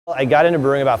I got into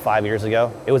brewing about 5 years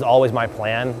ago. It was always my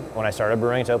plan when I started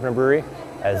brewing to open a brewery.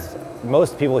 As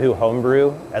most people who home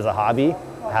brew as a hobby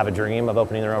have a dream of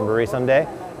opening their own brewery someday,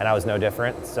 and I was no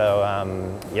different. So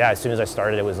yeah, as soon as I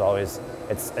started, it was always,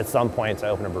 at some point to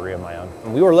open a brewery of my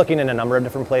own. We were looking in a number of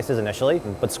different places initially,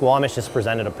 but Squamish just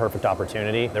presented a perfect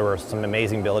opportunity. There were some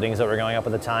amazing buildings that were going up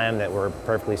at the time that were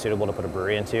perfectly suitable to put a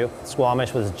brewery into.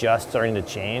 Squamish was just starting to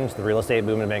change. The real estate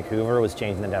boom in Vancouver was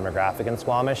changing the demographic in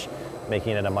Squamish,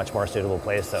 making it a much more suitable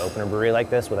place to open a brewery like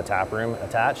this with a tap room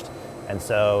attached. And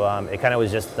so it kind of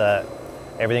was just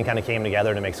everything kind of came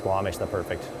together to make Squamish the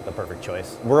perfect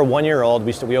choice. We're 1 year old.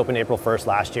 We opened April 1st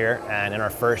last year, and in our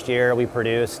first year we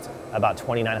produced about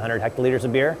 2,900 hectoliters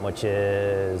of beer, which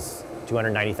is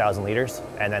 290,000 liters.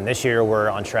 And then this year we're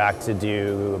on track to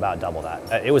do about double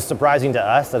that. It was surprising to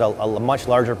us that a much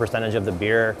larger percentage of the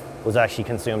beer was actually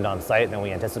consumed on site than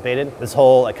we anticipated. This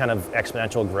whole kind of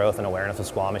exponential growth and awareness of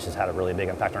Squamish has had a really big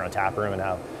impact on our tap room and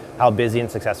how busy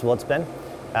and successful it's been.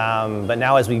 But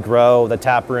now as we grow the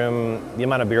tap room, the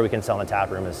amount of beer we can sell in the tap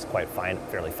room is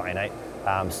fairly finite.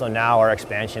 So now our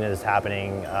expansion is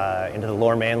happening into the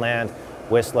Lower Mainland,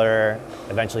 Whistler,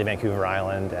 eventually Vancouver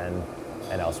Island, and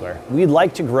elsewhere. We'd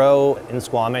like to grow in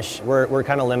Squamish. We're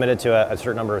kind of limited to a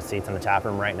certain number of seats in the tap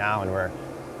room right now, and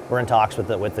we're in talks with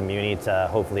the Muni to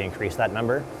hopefully increase that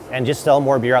number and just sell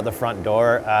more beer out the front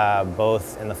door,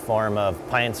 both in the form of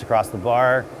pints across the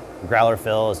bar, growler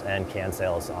fills, and can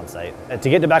sales on site. To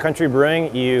get to Backcountry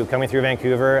Brewing, you coming through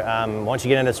Vancouver, once you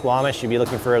get into Squamish, you'd be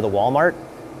looking for the Walmart.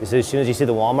 So as soon as you see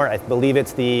the Walmart, I believe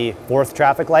it's the 4th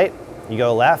traffic light. You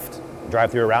go left,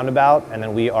 drive through a roundabout, and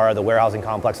then we are the warehousing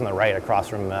complex on the right across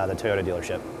from the Toyota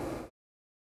dealership.